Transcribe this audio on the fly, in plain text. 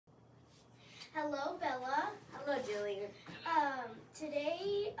Hello, Bella. Hello, Jillian.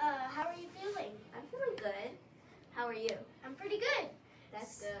 Today, how are you feeling? I'm feeling good. How are you? I'm pretty good.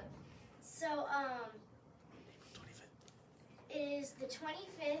 That's good. So, it is the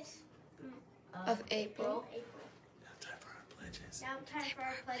 25th of April. Now time for our pledges. Now time for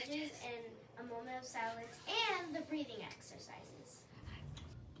our pledges and a moment of silence and the breathing exercises.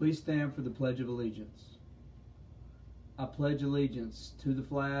 Please stand for the Pledge of Allegiance. I pledge allegiance to the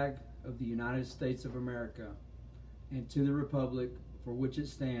flag of the United States of America and to the republic for which it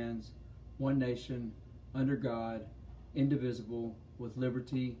stands, one nation, under God, indivisible, with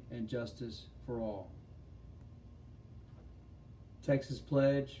liberty and justice for all. Texas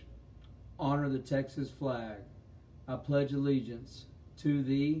Pledge. Honor the Texas flag. I pledge allegiance to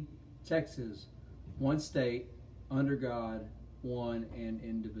the Texas, one state, under God, one and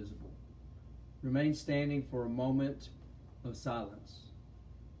indivisible. Remain standing for a moment of silence.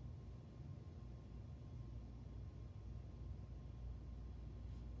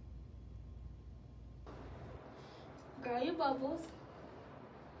 Grow your bubbles.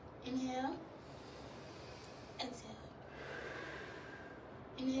 Inhale. Exhale.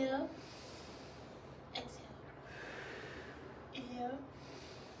 Inhale. Exhale. Inhale.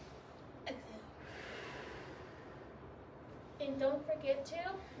 Exhale. And don't forget to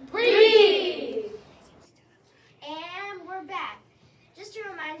Breathe! And we're back. Just to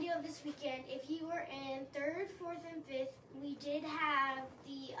remind you of this weekend, if you were in 3rd, 4th, and 5th, we did have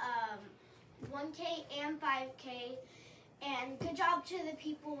the 1K and 5K. And good job to the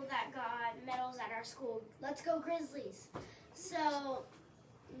people that got medals at our school. Let's go Grizzlies. So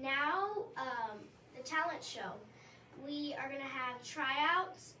now the talent show. We are going to have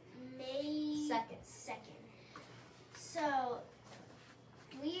tryouts May 2nd. So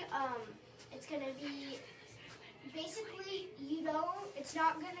we it's going to be basically it's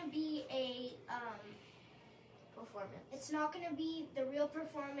not going to be a performance. it's not going to be the real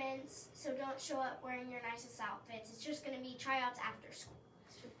performance, so don't show up wearing your nicest outfits. It's just going to be tryouts after school.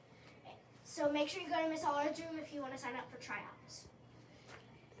 So make sure you go to Miss Allard's room if you want to sign up for tryouts.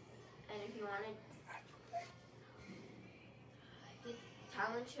 And if you want to, the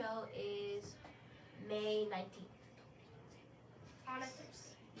talent show is May 19th. On a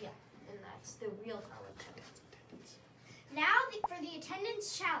Thursday. Yeah, and that's the real talent show. Now for the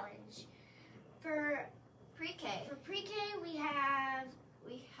attendance challenge. For Pre-K. we have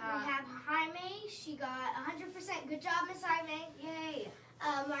Jaime. She got 100%. Good job, Miss Jaime. Yay.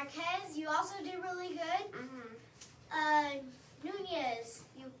 Marquez, you also did really good. Mm-hmm. Nunez,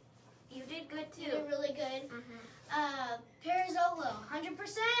 You did good too. you did really good. Mm-hmm. Perizolo,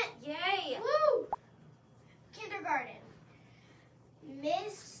 100%. Yay. Woo! Kindergarten.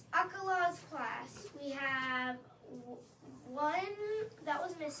 Miss Akala's class, we have one that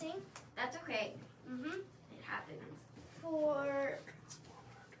was missing. That's okay. Mm-hmm. It happens. For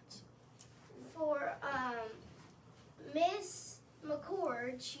Miss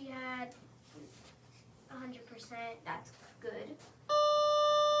McCord, she had 100%. That's good.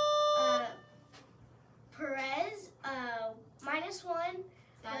 Perez, -1. That's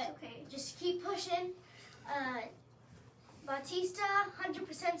but okay. Just keep pushing. Batista,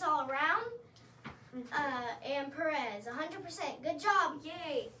 100% all around. And Perez, 100%. Good job.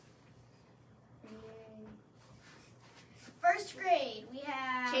 Yay. First grade, we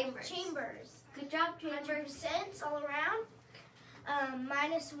have Chambers. Good job, Chambers. 100% all around.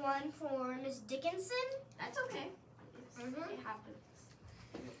 -1 for Miss Dickinson. That's okay. Mhm. It happens.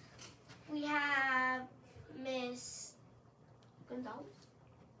 We have Miss, Gonzalez?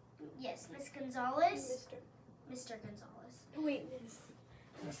 yes, Miss Gonzalez. Mr. Gonzalez. Wait, Miss.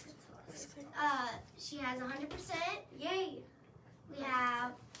 Miss Gonzalez. She has 100%. Yay. We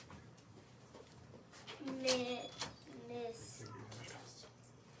have Miss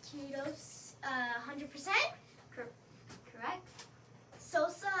Kudos, 100%. Correct.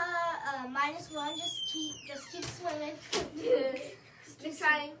 Sosa, -1. Just keep swimming. Just keep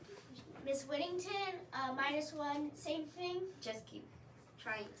trying. Miss Whittington, -1. Same thing. Just keep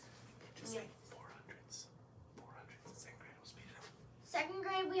trying. Just say 400s. 400s in second grade. We'll speed it up. Second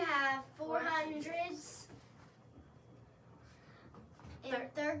grade, we have 400s. In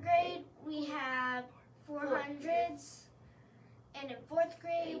third grade, we have 400s. And in fourth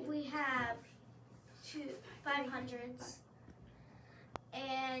grade, we have 500s.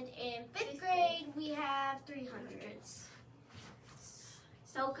 And in fifth grade, we have 300s.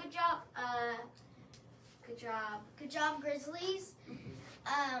 So good job. Good job. Good job, Grizzlies.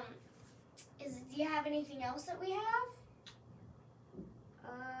 Do you have anything else that we have?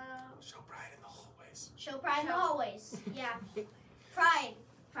 Show pride in the hallways. Show pride in the hallways. Yeah. Pride.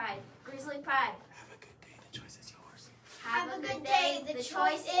 Pride. Grizzly pride. Have a good day. The choice is yours. Have a good day. The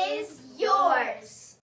choice is yours.